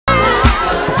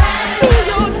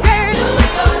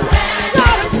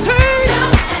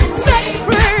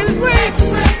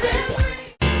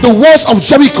walls of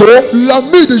Jericho, la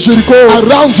mur de Jéricho,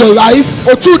 around your life,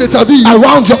 autour de ta vie,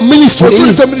 around your ministry, autour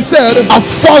de ton ministère, are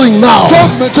falling now.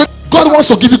 tombe maintenant. God wants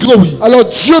to give you glory. Alors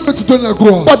Dieu peut te donner la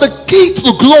gloire. But the key to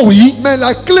the glory Mais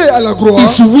la clé à la gloire,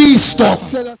 is wisdom.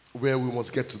 c'est la... Where we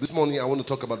must get to. This morning I want to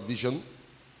talk about vision.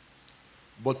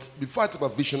 But before I talk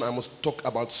about vision, I must talk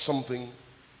about something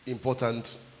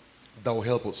important that will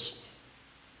help us.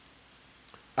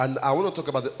 And I want to talk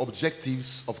about the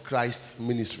objectives of Christ's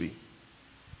ministry.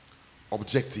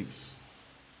 Objectives.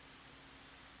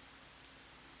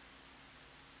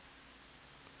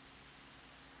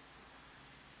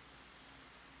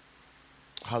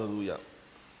 Hallelujah.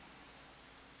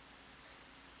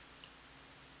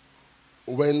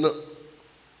 When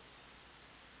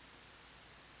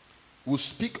we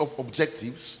speak of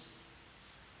objectives,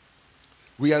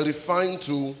 we are referring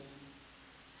to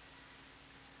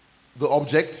the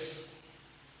objects,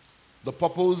 the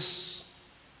purpose,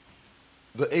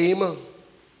 the aim,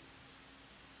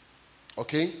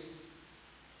 okay,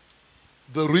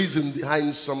 the reason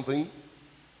behind something,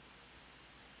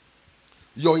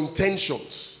 your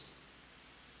intentions.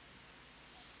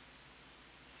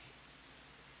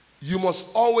 You must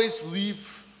always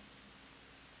live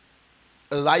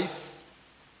a life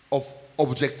of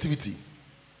objectivity.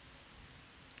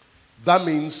 That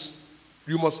means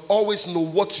you must always know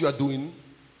what you are doing,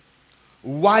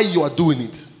 why you are doing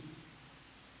it.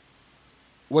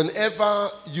 Whenever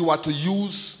you are to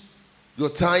use your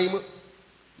time,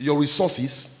 your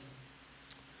resources,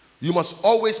 you must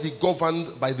always be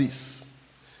governed by this.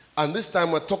 And this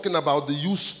time we're talking about the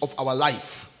use of our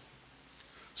life.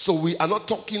 So we are not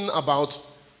talking about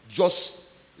just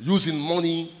using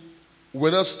money.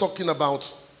 We're not talking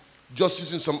about just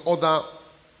using some other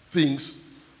things.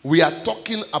 We are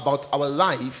talking about our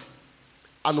life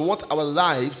and what our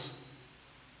lives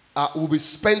will be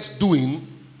spent doing.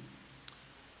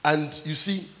 And you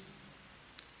see,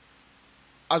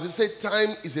 as I said,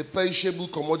 time is a perishable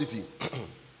commodity.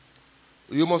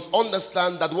 You must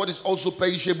understand that what is also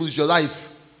perishable is your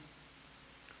life.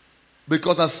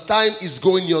 Because as time is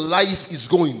going, your life is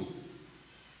going.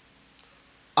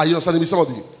 Are you understanding me,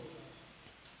 somebody?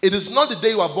 It is not the day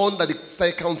you are born that they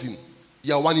start counting.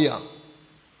 You are 1 year.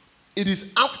 It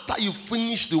is after you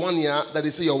finish the 1 year that they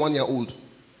say you're 1 year old.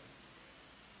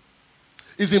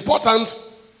 It's important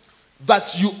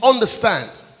that you understand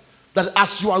that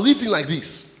as you are living like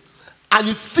this and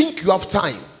you think you have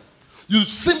time, you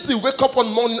simply wake up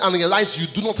one morning and realize you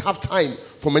do not have time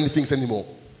for many things anymore.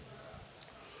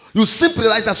 You simply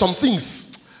realize that some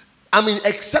things,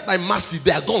 except by mercy,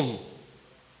 they are gone.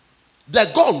 They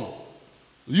are gone.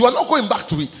 You are not going back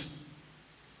to it.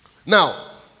 Now,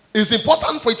 it's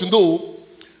important for you to know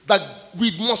that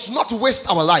we must not waste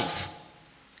our life.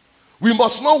 We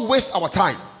must not waste our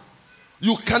time.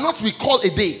 You cannot recall a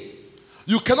day.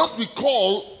 You cannot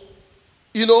recall,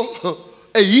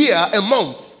 a year, a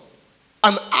month,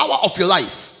 an hour of your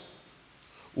life.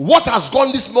 What has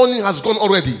gone this morning has gone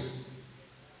already.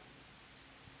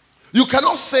 You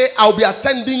cannot say, I'll be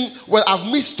attending, well, I've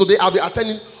missed today, I'll be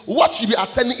attending. What you'll be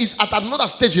attending is at another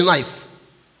stage in life.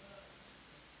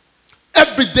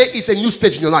 Every day is a new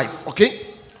stage in your life, okay?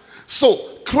 So,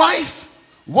 Christ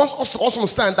wants us to also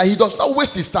understand that he does not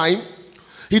waste his time.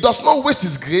 He does not waste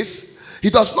his grace. He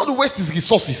does not waste his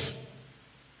resources.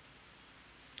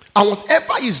 And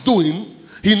whatever he's doing,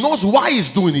 he knows why he's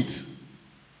doing it.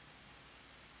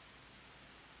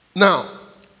 Now,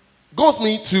 go with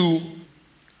me to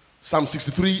Psalm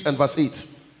 63 and verse 8.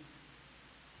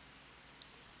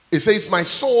 It says, my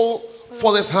soul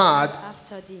falleth hard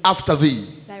after thee.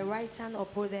 Thy right hand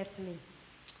upholdeth me.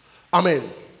 Amen.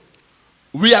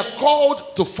 We are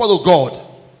called to follow God.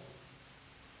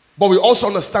 But we also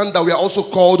understand that we are also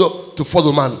called to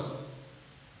follow man.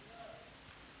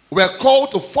 We are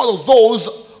called to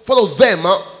follow them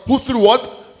who through what?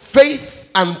 Faith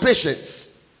and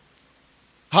patience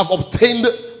have obtained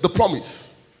the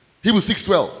promise. Hebrews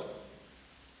 6:12.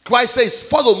 Christ says,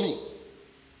 follow me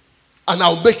and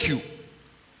I'll make you.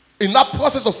 In that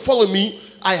process of following me,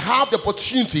 I have the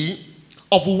opportunity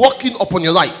of working upon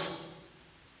your life.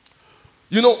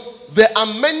 There are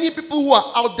many people who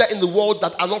are out there in the world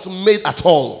that are not made at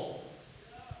all.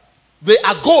 They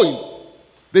are going.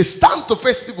 They stand to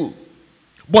face people.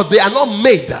 But they are not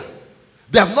made.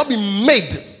 They have not been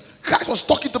made. Christ was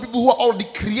talking to people who are already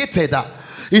created.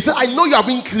 He said, I know you are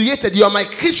being created. You are my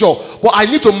creature. But I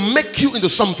need to make you into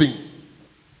something.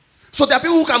 So there are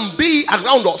people who can be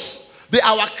around us. They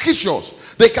are our creatures.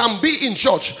 They can be in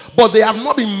church. But they have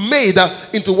not been made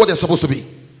into what they're supposed to be.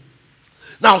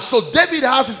 Now, so David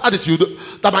has this attitude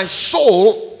that my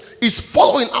soul is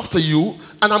following after you,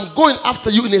 and I'm going after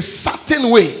you in a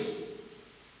certain way.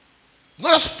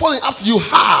 Not just following after you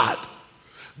hard.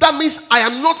 That means I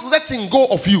am not letting go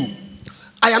of you.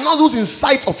 I am not losing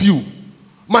sight of you.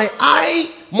 My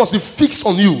eye must be fixed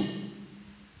on you.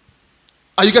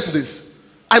 Are you getting this?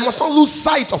 I must not lose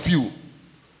sight of you.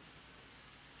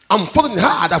 I'm following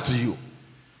hard after you.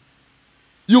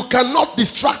 You cannot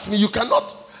distract me. You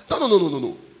cannot.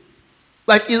 No.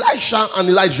 Like Elisha and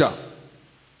Elijah.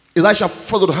 Elisha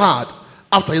followed hard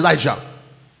after Elijah.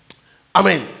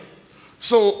 Amen.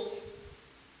 So,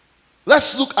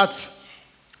 let's look at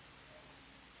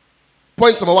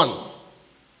point number 1.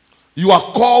 You are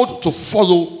called to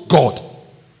follow God.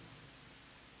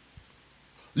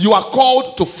 You are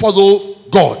called to follow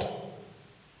God.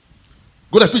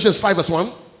 Go to Ephesians 5 verse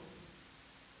 1.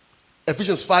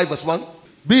 Ephesians 5 verse 1.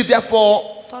 Be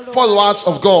therefore followers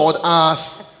of God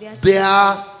as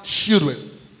their children.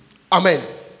 Amen.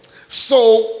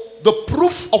 So, the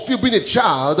proof of you being a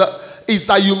child is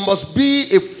that you must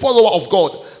be a follower of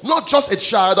God. Not just a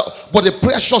child, but a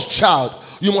precious child.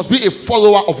 You must be a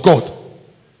follower of God.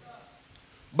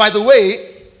 By the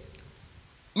way,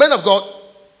 men of God,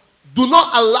 do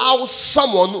not allow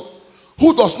someone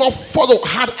who does not follow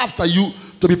hard after you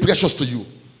to be precious to you.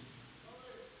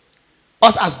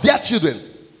 Us as their children.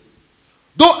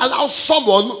 Don't allow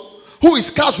someone who is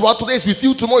casual, today is with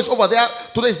you, tomorrow is over there,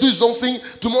 today is doing something,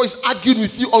 tomorrow is arguing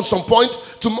with you on some point,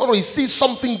 tomorrow he sees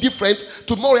something different,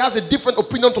 tomorrow he has a different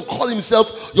opinion to call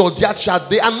himself your dear child.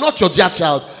 They are not your dear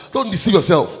child. Don't deceive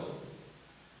yourself.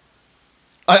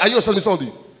 Are you understanding me,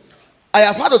 somebody? I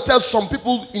have had to tell some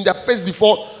people in their face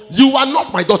before, you are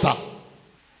not my daughter.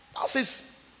 That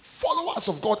says, followers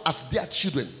of God as their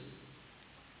children.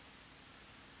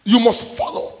 You must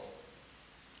follow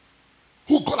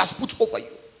who God has put over you.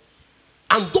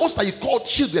 And those that you call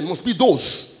children must be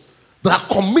those that are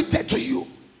committed to you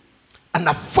and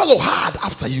that follow hard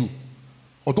after you.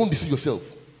 Or don't deceive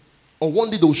yourself. Or one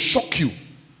day they will shock you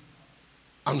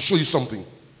and show you something.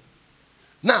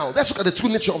 Now, let's look at the true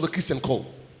nature of the Christian call.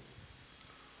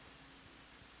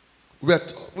 We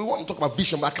want to talk about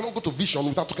vision, but I cannot go to vision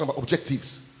without talking about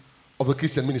objectives of the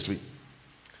Christian ministry.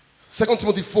 2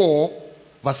 Timothy 4,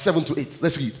 verse 7 to 8.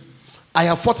 Let's read. I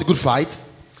have fought a good fight.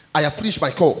 I have finished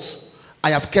my course. I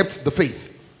have kept the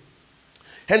faith.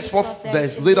 Henceforth, there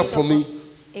is laid up for me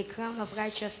a crown of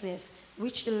righteousness,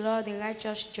 which the Lord, the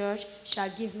righteous judge, shall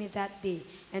give me that day,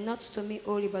 and not to me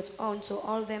only, but unto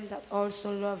all them that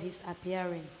also love his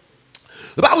appearing.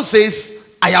 The Bible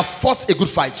says, I have fought a good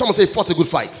fight. Someone say, fought a good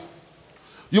fight.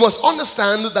 You must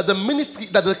understand that the ministry,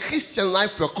 that the Christian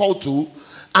life we are called to,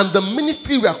 and the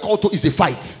ministry we are called to is a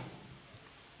fight.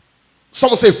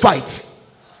 Someone say, fight.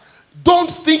 Don't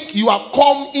think you have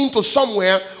come into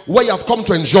somewhere where you have come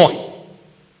to enjoy.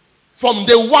 From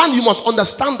day one, you must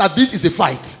understand that this is a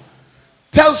fight.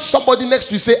 Tell somebody next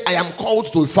to you, say, I am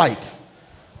called to a fight.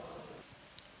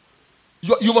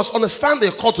 You must understand that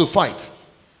you're called to a fight.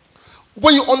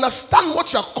 When you understand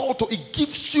what you are called to, it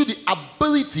gives you the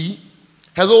ability,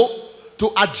 to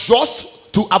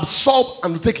adjust, to absorb,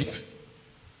 and to take it.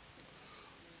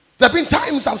 There have been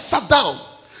times I've sat down.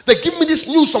 They give me this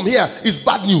news from here, it's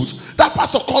bad news. That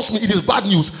pastor calls me, it is bad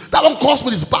news. That one calls me,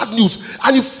 it is bad news.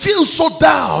 And you feel so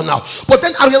down now. But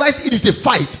then I realize it is a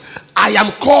fight. I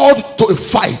am called to a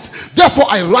fight. Therefore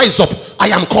I rise up. I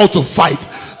am called to fight.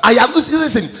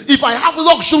 Listen, if I have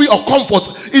luxury or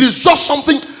comfort, it is just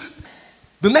something.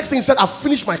 The next thing he said, I've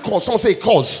finished my course. Someone say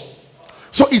course.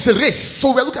 So it's a race.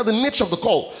 So we look at the nature of the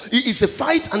call. It's a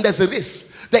fight and there's a race.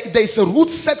 There is a route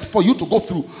set for you to go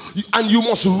through. And you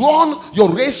must run your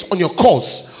race on your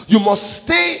course. You must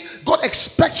stay. God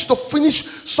expects you to finish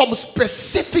some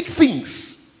specific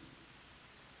things.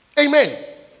 Amen.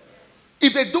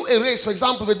 If they do a race, for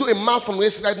example, they do a marathon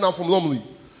race right now from Lumley,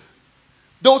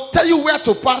 they'll tell you where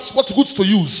to pass, what routes to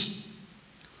use.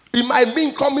 It might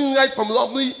mean coming right from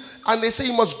Lumley, and they say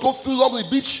you must go through Lumley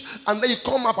Beach, and then you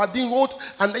come Aberdeen Road,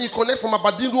 and then you connect from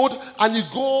Aberdeen Road, and you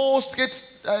go straight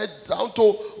down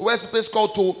to where's the place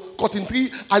called to Cotton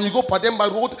Tree, and you go Pademba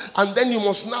Road, and then you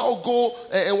must now go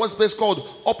what's the place called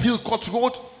Uphill Court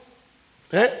Road.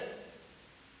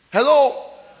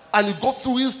 Hello, and you go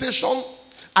through Hill Station,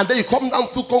 and then you come down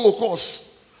through Congo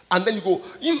Course, and then you go,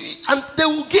 and they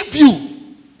will give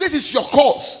you, this is your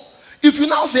course. If you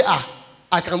now say,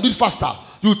 I can do it faster,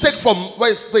 you take from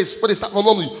where they start from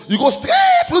normally, you go straight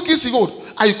to Kissy Road,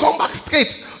 and you come back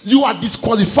straight, you are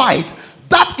disqualified.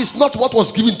 That is not what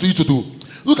was given to you to do.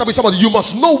 Look at me, somebody. You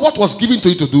must know what was given to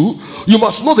you to do. You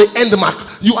must know the end mark.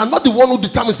 You are not the one who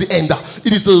determines the end.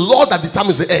 It is the Lord that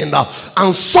determines the end.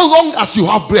 And so long as you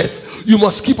have breath, You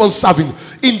must keep on serving.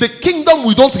 In the kingdom,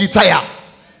 we don't retire.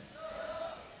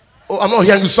 Oh, I'm not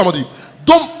hearing you, somebody.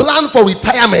 Don't plan for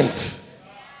retirement.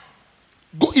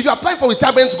 Go, if you are applying for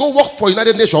retirement, go work for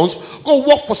United Nations. Go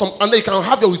work for some, and then you can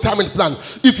have your retirement plan.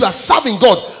 If you are serving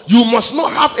God, you must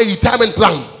not have a retirement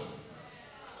plan.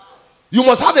 You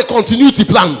must have a continuity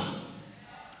plan.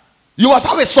 You must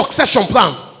have a succession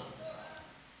plan.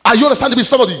 Are you understanding me,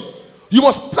 somebody? You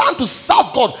must plan to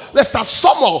serve God. Lester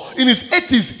Samuel, in his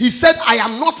 80s, he said, I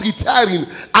am not retiring,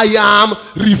 I am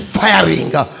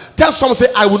refiring. Tell someone, say,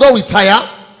 I will not retire,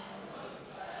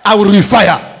 I will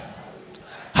refire.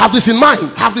 Have this in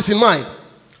mind. Have this in mind.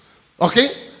 Okay?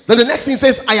 Then the next thing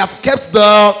says, I have kept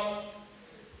the...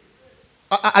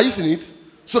 Are you seeing it?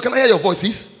 So can I hear your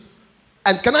voices?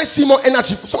 And can I see more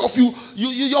energy? Some of you,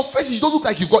 your faces, you don't look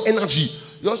like you've got energy.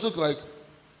 You also look like,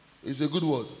 it's a good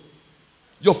word.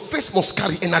 Your face must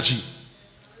carry energy.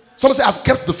 Someone say, I've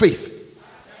kept the faith.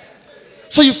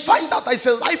 So you find out that it's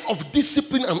a life of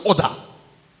discipline and order.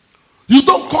 You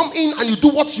don't come in and you do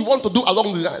what you want to do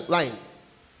along the line.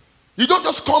 You don't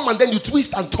just come and then you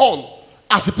twist and turn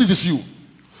as it pleases you.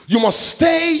 You must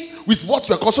stay with what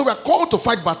you are called. So we are called to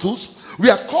fight battles. We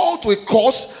are called to a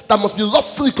cause that must be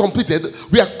lawfully completed.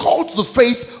 We are called to the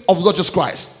faith of Lord Jesus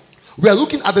Christ. We are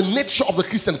looking at the nature of the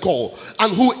Christian call.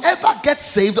 And whoever gets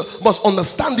saved must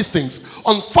understand these things.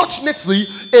 Unfortunately,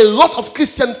 a lot of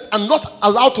Christians are not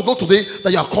allowed to know today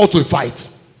that you are called to a fight.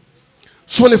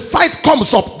 So when a fight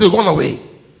comes up, they run away.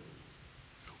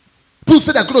 People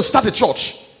say they're going to start a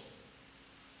church.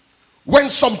 When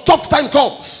some tough time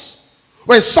comes,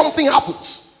 when something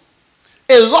happens,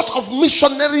 a lot of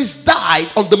missionaries died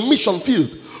on the mission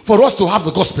field for us to have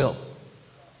the gospel.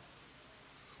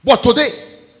 But today,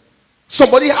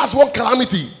 somebody has one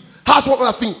calamity, has one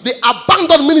other thing. They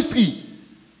abandon ministry.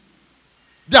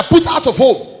 They are put out of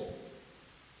home.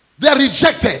 They are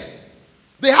rejected.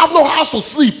 They have no house to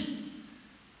sleep.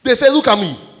 They say, look at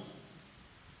me.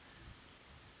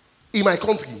 In my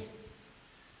country,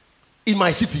 in my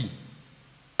city,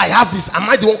 I have this. Am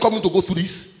I the one coming to go through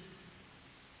this?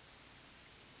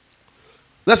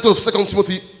 Let's go to 2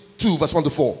 Timothy 2, verse 1 to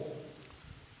 4.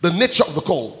 The nature of the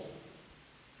call.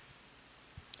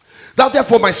 Thou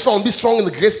therefore, my son, be strong in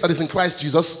the grace that is in Christ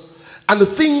Jesus, and the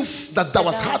things that thou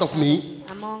hast heard of me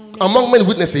among many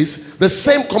witnesses, the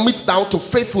same commit thou to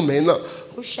faithful men,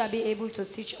 who shall be able to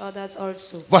teach others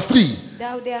also. Verse 3.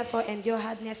 Thou therefore endure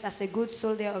hardness as a good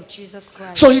soldier of Jesus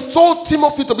Christ. So he told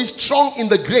Timothy to be strong in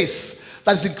the grace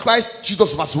that is in Christ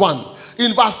Jesus, verse 1.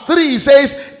 In verse 3 he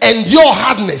says, endure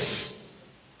hardness.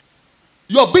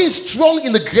 Your being strong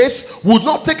in the grace would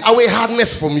not take away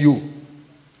hardness from you.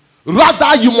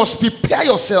 Rather, you must prepare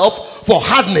yourself for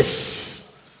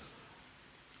hardness.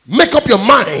 Make up your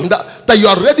mind that you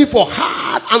are ready for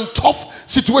hard and tough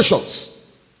situations.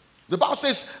 The Bible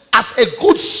says, as a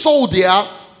good soldier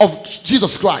of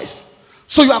Jesus Christ.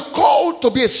 So you are called to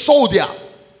be a soldier.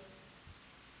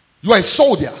 You are a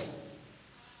soldier.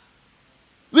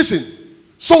 Listen,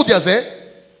 soldiers,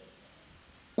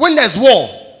 when there's war,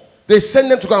 they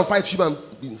send them to go and fight human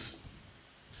beings.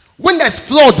 When there's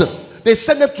flood, they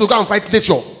send them to go and fight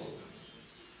nature.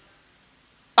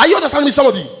 Are you understanding me,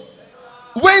 somebody?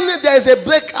 When there is a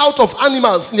breakout of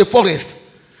animals in the forest,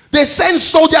 they send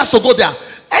soldiers to go there.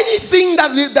 Anything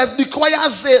that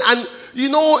requires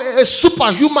a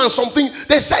superhuman something,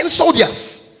 they send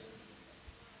soldiers.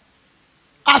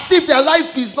 As if their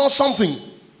life is not something.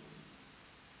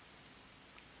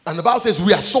 And the Bible says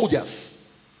we are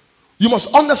soldiers. You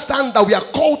must understand that we are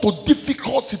called to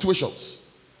difficult situations.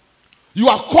 You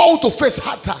are called to face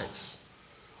hard times.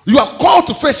 You are called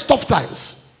to face tough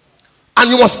times. And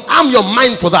you must arm your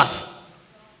mind for that.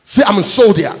 Say, I'm a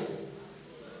soldier.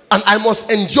 And I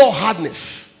must endure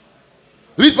hardness.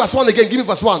 Read verse 1 again. Give me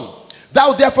verse 1.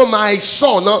 Thou therefore, my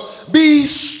son, be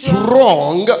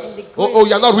strong. Oh,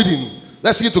 you're not reading.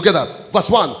 Let's see it together. Verse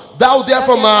 1. Thou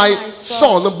therefore, my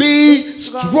son, be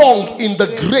strong in the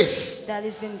grace that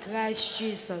is in Christ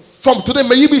Jesus. From today,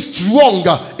 may you be strong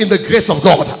in the grace of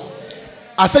God.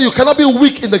 I say you cannot be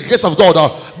weak in the grace of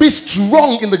God. Be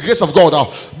strong in the grace of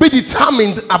God. Be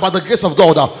determined about the grace of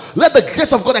God. Let the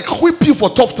grace of God equip you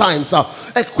for tough times.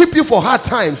 Equip you for hard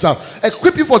times.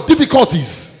 Equip you for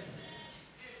difficulties.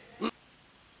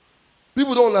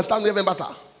 People don't understand the Reverend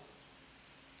matter.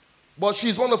 But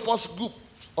she's one of the first group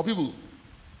of people.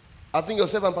 I think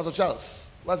yourself and Pastor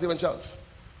Charles. What's Reverend Charles?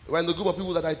 We're in the group of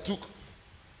people that I took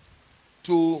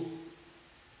to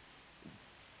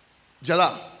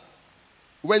Jala.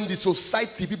 When the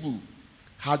society people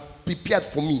had prepared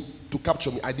for me to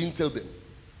capture me, I didn't tell them.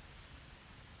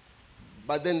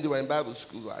 But then they were in Bible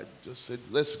school. I just said,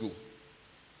 let's go.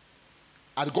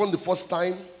 I'd gone the first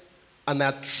time and I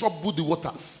had troubled the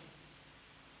waters.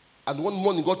 And one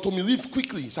morning God told me, leave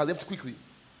quickly. So I left quickly.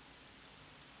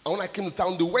 And when I came to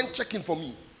town, they went checking for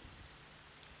me.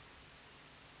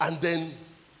 And then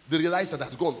they realized that I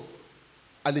had gone.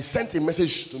 And they sent a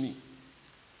message to me.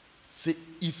 Say,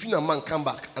 if you and a man come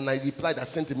back. And I replied, I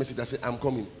sent a message that said, I'm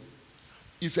coming.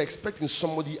 If you're expecting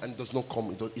somebody and it does not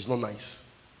come, it's not nice.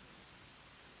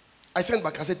 I sent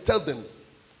back, I said, tell them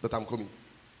that I'm coming.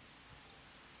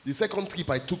 The second trip,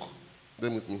 I took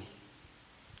them with me.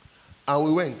 And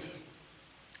we went.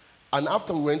 And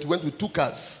after we went with 2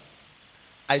 cars.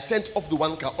 I sent off the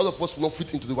 1 car. All of us will not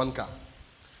fit into the 1 car.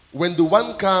 When the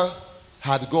 1 car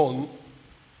had gone,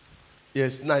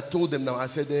 yes, and I told them now, I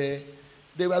said,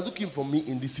 they were looking for me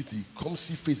in this city. Come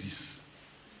see faces.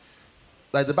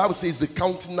 Like the Bible says, the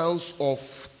countenance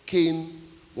of Cain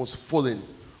was fallen.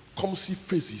 Come see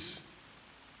faces.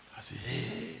 I said,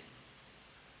 hey.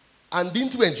 And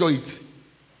didn't we enjoy it?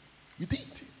 We did.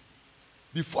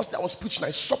 The first day I was preaching,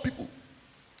 I saw people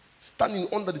standing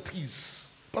under the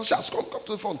trees. Pastor Charles, come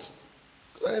to the front.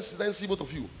 Let's see both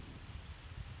of you.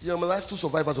 You're my last 2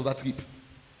 survivors of that trip.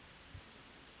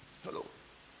 Hello.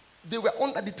 They were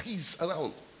under the trees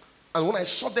around. And when I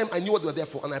saw them, I knew what they were there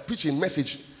for. And I preached a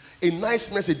message, a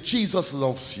nice message. Jesus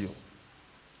loves you.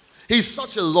 He's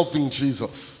such a loving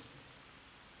Jesus.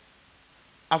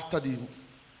 After the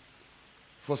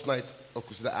first night of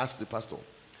crusade, I asked the pastor,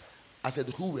 I said,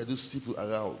 who were those people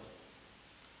around?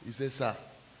 He said, sir,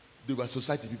 they were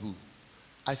society people.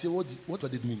 I said, what were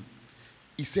they doing?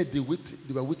 He said, they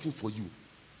were waiting for you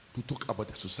to talk about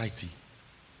their society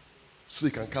so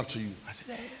they can capture you. I said,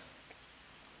 yeah.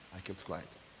 I kept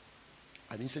quiet.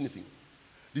 I didn't say anything.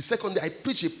 The second day, I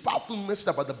preached a powerful message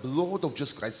about the blood of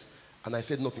Jesus Christ, and I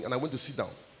said nothing. And I went to sit down,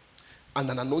 and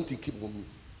an anointing came on me.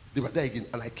 They were there again,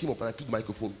 and I came up and I took the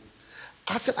microphone.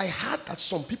 I said, I heard that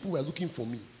some people were looking for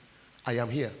me. I am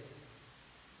here.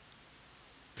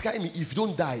 Try me. If you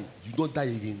don't die, you don't die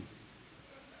again.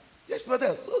 Yes, they're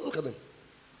there. Look at them.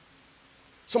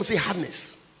 Some say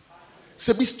hardness.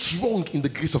 Say be strong in the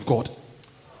grace of God.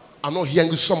 I'm not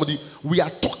hearing somebody. We are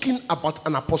talking about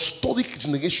an apostolic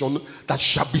generation that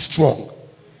shall be strong.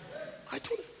 I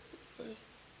told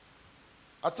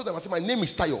them, I said, my name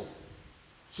is Tayo.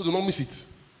 So do not miss it.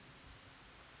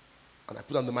 And I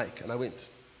put on the mic and I went.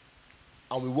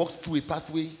 And we walked through a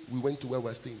pathway. We went to where we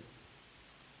were staying.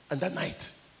 And that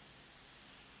night,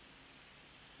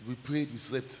 we prayed, we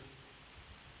slept.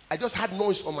 I just had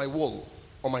noise on my wall,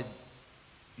 on my,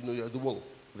 the wall,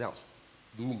 the house,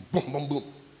 the room, boom, boom, boom.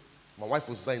 My wife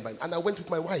was lying by me, and I went with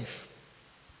my wife.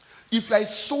 If you are a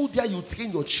soldier, you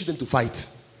train your children to fight.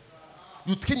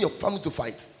 You train your family to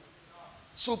fight.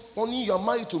 So, honey, you are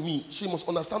married to me. She must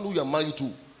understand who you are married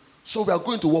to. So we are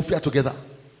going to warfare together.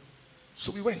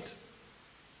 So we went.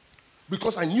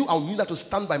 Because I knew I would need her to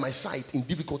stand by my side in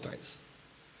difficult times.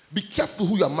 Be careful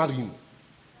who you are marrying.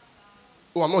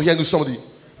 Oh, I'm not hearing somebody.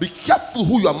 Be careful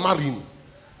who you are marrying.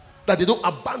 That they don't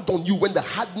abandon you when the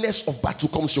hardness of battle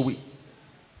comes your way.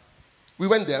 We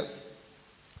went there.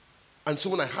 And so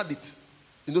when I had it,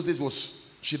 in those days was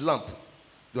shade lamp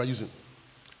they were using.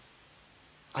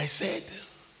 I said,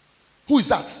 who is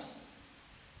that?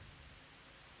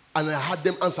 And I had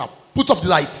them answer, put off the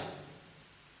light.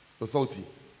 Authority.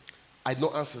 I did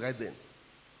not answer right then.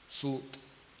 So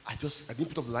I didn't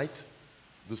put off the light.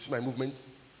 They'll see my movement.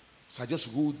 So I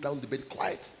just rolled down the bed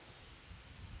quiet.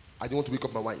 I didn't want to wake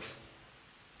up my wife.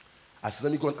 I said,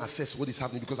 let me go and assess what is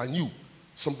happening because I knew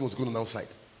something was going on outside.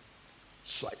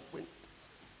 So I went,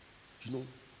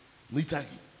 military.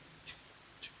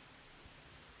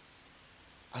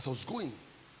 As I was going,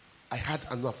 I heard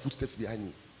another footsteps behind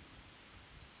me.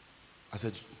 I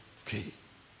said, okay,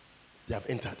 they have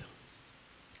entered.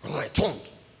 And when I turned,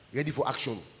 ready for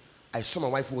action, I saw my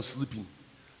wife who was sleeping.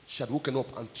 She had woken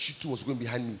up and she too was going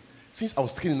behind me. Since I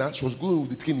was training her, she was going with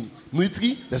the training.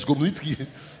 Military, let's go military.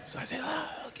 So I said,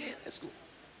 okay, let's go.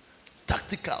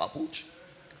 Tactical approach.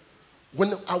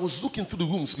 When I was looking through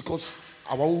the rooms, because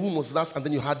our room was last and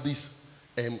then you had this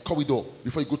corridor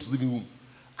before you go to the living room,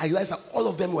 I realized that all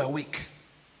of them were awake.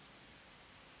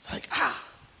 It's like,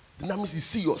 the name is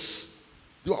serious.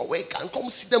 They were awake and come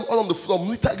see them all on the floor,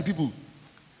 military people.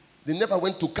 They never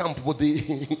went to camp, but they,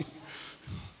 they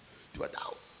were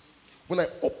down. When I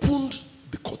opened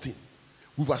the curtain,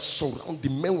 we were surrounded. The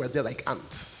men were there like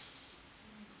ants.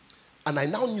 And I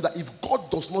now knew that if God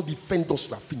does not defend us,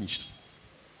 we are finished.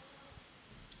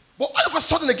 But all of a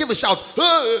sudden they gave a shout,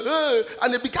 hey, hey,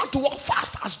 and they began to walk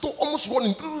fast as though almost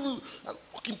running, and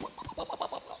walking,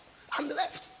 and they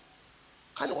left.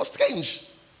 And it was strange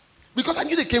because I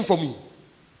knew they came for me.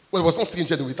 Well, it was not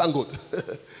strange anyway, thank God.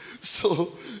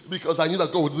 So, because I knew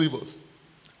that God would leave us.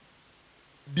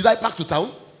 Did I back to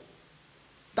town?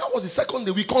 That was the second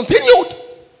day. We continued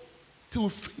till we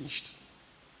finished.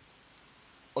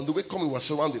 On the way coming, we were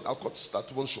surrounded. I'll cut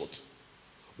that one short.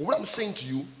 But what I'm saying to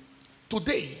you,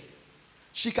 today,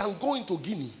 she can go into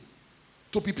Guinea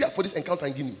to prepare for this encounter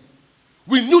in Guinea.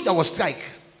 We knew there was strike.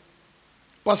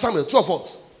 Pastor Samuel, 2 of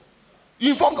us. You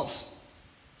informed us.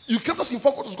 You kept us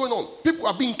informed what was going on. People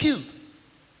are being killed.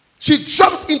 She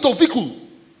jumped into a vehicle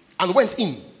and went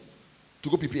in to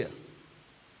go prepare.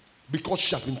 Because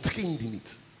she has been trained in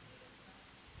it.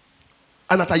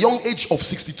 And at a young age of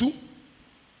 62,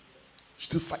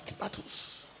 still fighting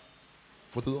battles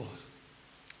for the Lord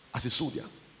as a soldier.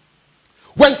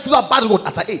 Went through a bad road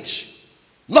at her age.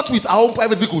 Not with our own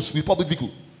private vehicles, with public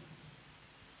vehicle.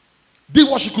 Did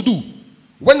what she could do.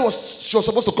 When she was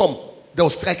supposed to come, there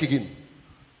was strike again.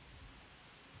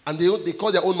 And they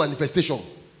call their own manifestation.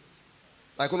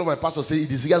 Like one of my pastors said,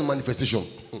 it is real manifestation.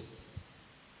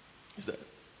 He said,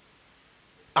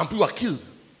 and people were killed.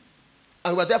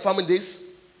 And we were there for how many days?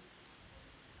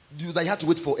 You had to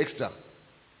wait for extra. You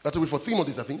had to wait for 3 more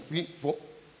days, I think. 3, 4.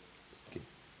 Okay.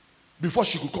 Before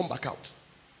she could come back out.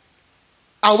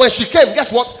 And when she came,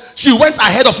 guess what? She went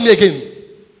ahead of me again.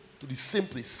 To the same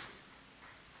place.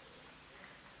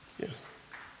 Yeah.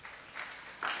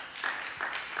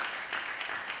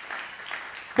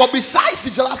 But besides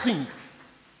the Jala thing,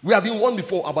 we have been warned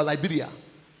before about Liberia.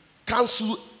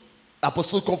 Cancel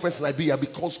Apostolic Conference in Liberia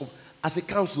because of, as a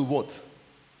council, what?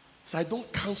 So I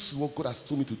don't cancel what God has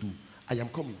told me to do. I am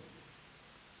coming.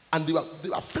 And they were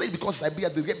afraid because Liberia,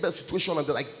 the rebel situation, and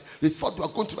they thought they were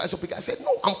going to rise up again. I said, no,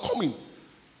 I'm coming.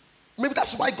 Maybe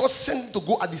that's why God sent me to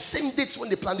go at the same dates when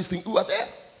they planned this thing. We were there.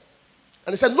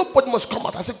 And they said, nobody must come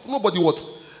out. I said, nobody what?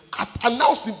 I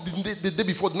announced the day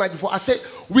before, the night before. I said,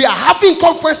 we are having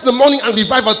conference in the morning and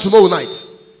revival tomorrow night.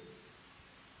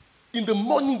 In the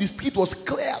morning, the street was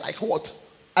clear like what?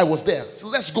 I was there. So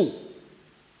let's go.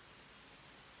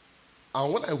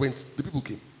 And when I went, the people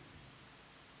came.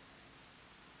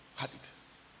 Had it.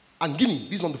 And Guinea,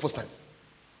 this is not the first time.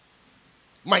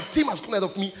 My team has come ahead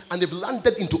of me and they've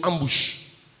landed into ambush.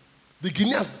 The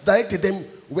Guineans directed them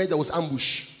where there was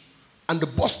ambush. And the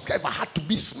bus driver had to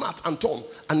be smart and turn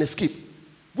and escape.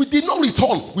 We did not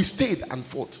return. We stayed and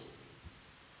fought.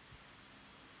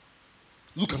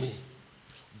 Look at me.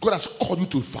 God has called you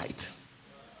to fight.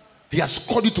 He has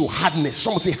called you to hardness.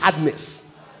 Someone say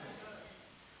hardness.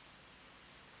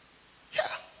 Yeah.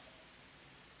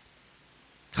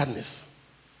 Hardness.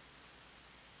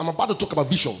 I'm about to talk about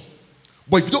vision.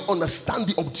 But if you don't understand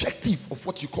the objective of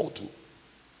what you called to,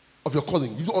 of your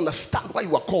calling, you don't understand why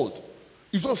you are called,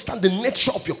 if you don't understand the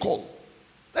nature of your call,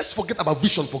 let's forget about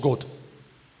vision for God.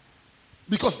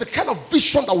 Because the kind of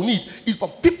vision that we need is for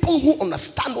people who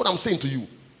understand what I'm saying to you.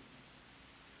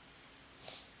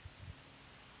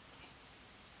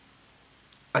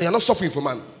 And you're not suffering for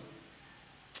man.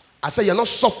 I say you're not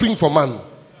suffering for man.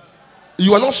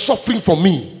 You are not suffering for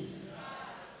me.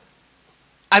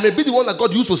 I may be the one that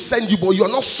God used to send you, but you are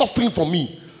not suffering for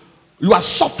me. You are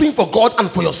suffering for God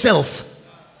and for yourself.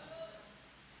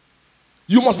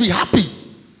 You must be happy.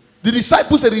 The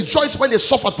disciples, they rejoiced when they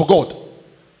suffered for God.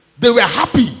 They were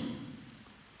happy.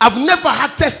 I've never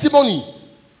had testimony.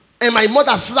 And my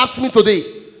mother slapped me today.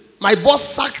 My boss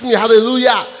sacked me,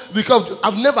 hallelujah. Because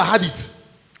I've never had it.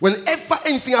 Whenever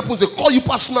anything happens, they call you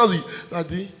personally.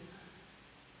 Daddy,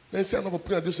 then say another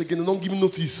prayer this again and don't give me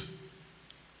notice.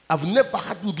 I've never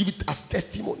had to give it as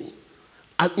testimony.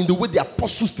 And in the way the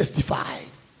apostles testified.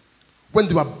 When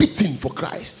they were beaten for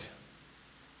Christ.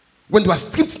 When they were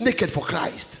stripped naked for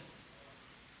Christ.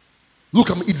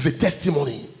 Look at me, it is a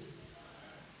testimony.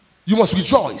 You must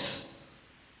rejoice.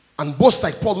 And boast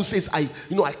like Paul who says, I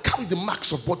carry the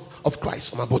marks of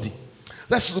Christ on my body.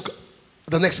 Let's look at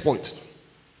the next point.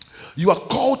 You are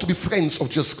called to be friends of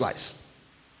Jesus Christ.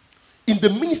 In the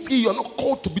ministry, you are not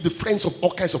called to be the friends of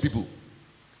all kinds of people.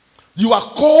 You are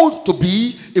called to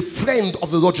be a friend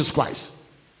of the Lord Jesus Christ.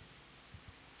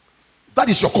 That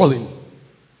is your calling.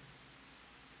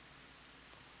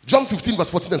 John 15 verse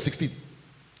 14 and 16.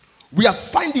 We are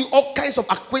finding all kinds of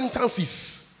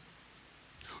acquaintances.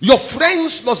 Your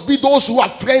friends must be those who are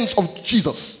friends of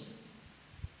Jesus.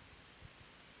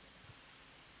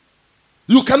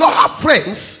 You cannot have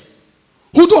friends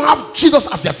who don't have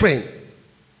Jesus as their friend.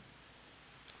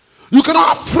 You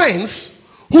cannot have friends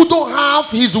who don't have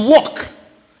his work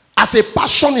as a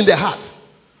passion in their heart.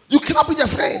 You cannot be their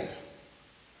friend.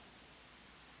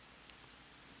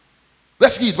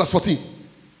 Let's read verse 14.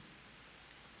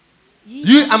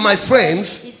 You are my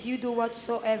friends if you do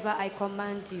whatsoever I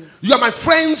command you. You are my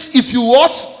friends if you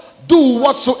what? do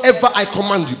whatsoever I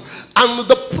command you. And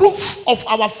the proof of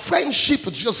our friendship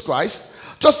with Jesus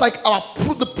Christ, just like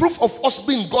the proof of us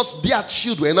being God's dear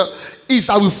children, is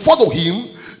that we follow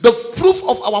him. The proof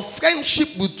of our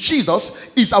friendship with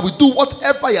Jesus is that we do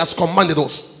whatever he has commanded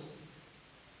us.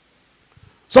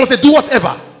 Someone say, do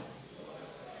whatever.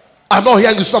 I'm not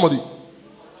hearing you, somebody.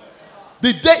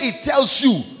 The day he tells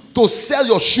you to sell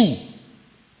your shoe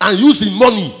and use the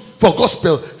money for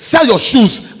gospel, sell your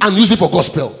shoes and use it for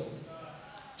gospel.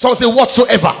 Someone say,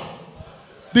 whatsoever.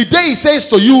 The day he says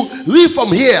to you, leave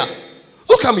from here.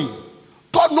 Look at me.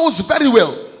 God knows very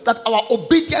well that our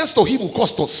obedience to him will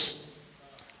cost us.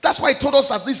 That's why he told us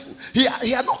that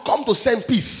he had not come to send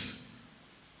peace.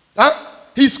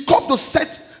 He's come to set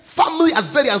family at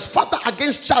variance, father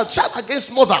against child, child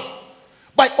against mother.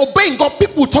 By obeying God,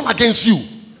 people will turn against you.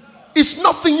 It's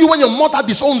nothing new when your mother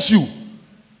disowns you.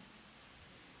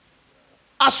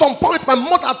 At some point, my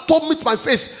mother told me to my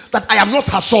face that I am not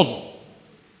her son.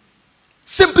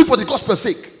 Simply for the gospel's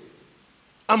sake.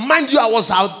 And mind you, I was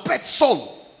her pet son.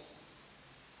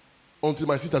 Until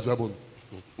my sisters were born.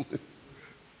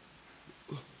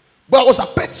 But I was a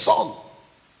pet son.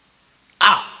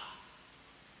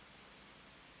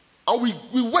 And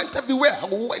we went everywhere.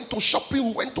 We went to shopping,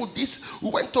 we went to this, we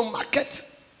went to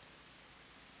market.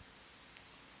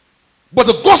 But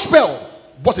the gospel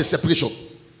brought a separation.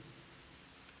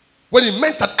 When it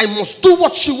meant that I must do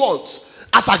what she wants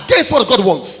as against what God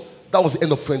wants, that was the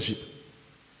end of friendship.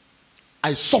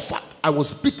 I suffered. I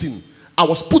was beaten. I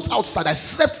was put outside. I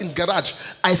slept in garage.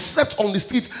 I slept on the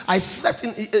street. I slept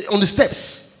on the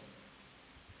steps.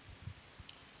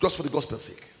 Just for the gospel's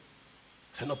sake. I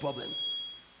said, no problem.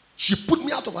 She put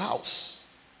me out of her house.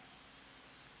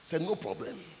 I said, no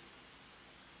problem.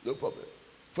 No problem.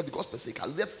 For the gospel's sake, I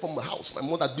left from the house my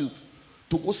mother built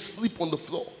to go sleep on the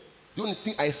floor. The only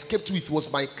thing I escaped with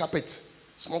was my carpet.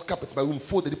 Small carpet. My room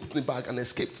folded, they put in the bag and I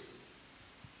escaped.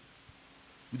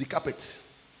 With the carpet.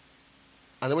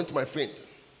 And I went to my friend.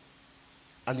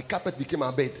 And the carpet became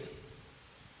our bed.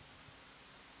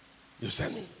 You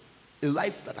understand me? A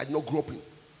life that I did not grow up in.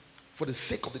 For the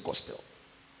sake of the gospel.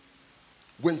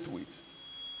 Went through it.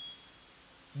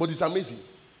 But it's amazing.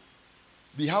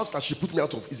 The house that she put me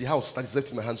out of is the house that is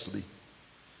left in my hands today.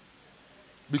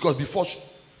 Because before,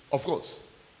 of course,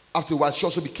 after a while, she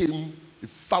also became a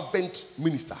fervent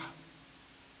minister.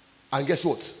 And guess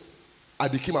what? I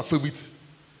became her favorite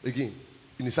again,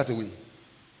 in a certain way.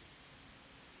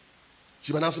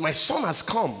 She announced, my son has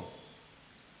come.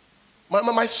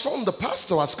 My son, the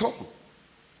pastor, has come.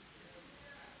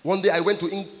 One day I went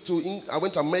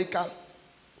to America,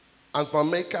 and from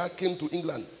America came to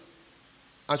England.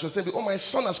 And she was saying, oh, my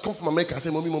son has come from America. I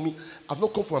said, mommy, I've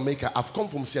not come from America. I've come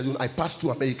from Sierra Leone. I passed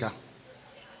through America.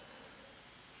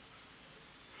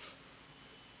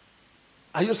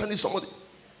 Are you understanding somebody?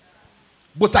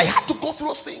 But I had to go through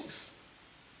those things.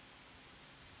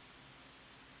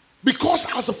 Because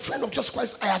as a friend of Jesus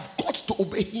Christ, I have got to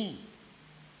obey him.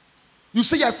 You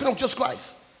say you're a friend of Jesus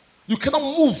Christ. You cannot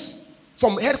move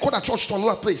from headquarters church to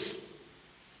another place.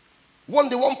 One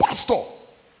day, one pastor,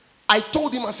 I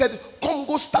told him, I said, come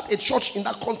go start a church in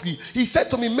that country. He said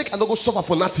to me, make and not go suffer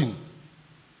for nothing.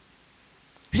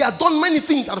 He had done many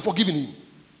things and I'd forgiven him.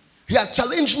 He had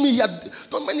challenged me. He had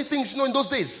done many things, in those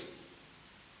days.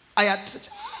 I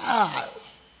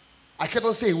kept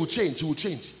on saying he will change, he will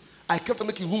change. I kept on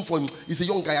making room for him. He's a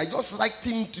young guy. I just liked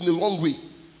him in the wrong way. You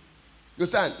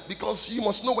understand? Because you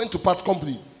must know when to part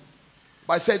company.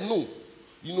 But I said, no.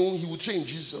 He will change,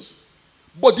 Jesus.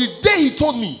 But the day he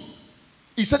told me,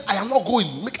 he said, I am not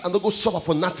going. Make and not go suffer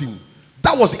for nothing.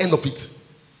 That was the end of it.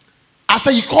 I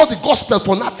said, you call the gospel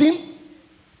for nothing?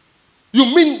 You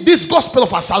mean this gospel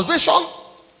of our salvation?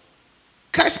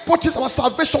 Christ purchased our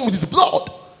salvation with his blood.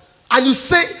 And you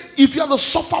say, if you have to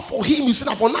suffer for him, you say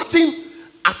that for nothing?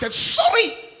 I said,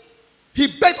 sorry. He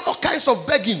begged all kinds of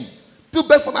begging. People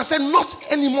begged for me. I said,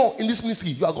 not anymore in this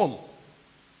ministry. You are gone.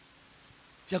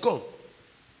 You are gone.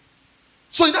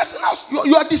 So in that sense,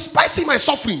 you are despising my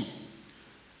suffering.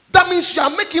 That means you are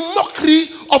making mockery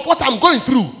of what I'm going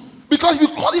through. Because if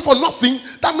you call it for nothing,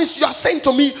 that means you are saying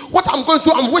to me, what I'm going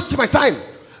through, I'm wasting my time.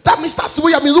 That means that's the way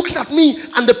you have been looking at me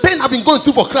and the pain I've been going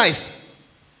through for Christ.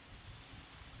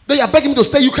 Then you are begging me to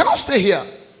stay. You cannot stay here.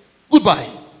 Goodbye.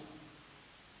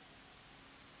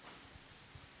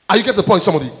 Are you getting the point,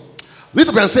 somebody? Lift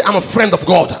up and say, I'm a friend of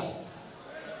God.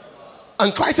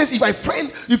 And Christ says, if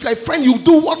you're a friend, you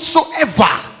do whatsoever.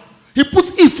 He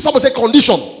puts if. Someone say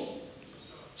condition.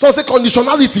 Someone say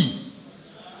conditionality.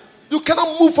 You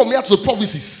cannot move from here to the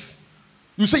provinces.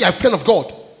 You say you're a friend of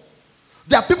God.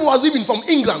 There are people who are living from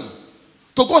England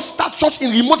to go start church in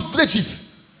remote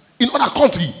villages in other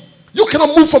country. You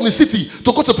cannot move from the city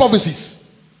to go to provinces.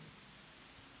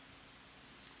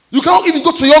 You cannot even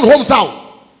go to your own hometown.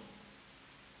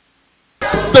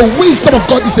 The wisdom of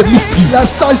God is a mystery. La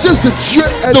sagesse de Dieu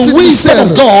est The une wisdom mystère.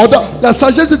 of God La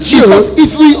sagesse de Dieu is not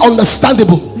easily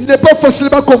understandable. n'est pas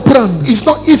facilement comprendre. It's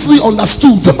not easily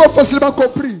understood. C'est pas facilement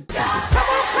compris. Come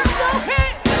on.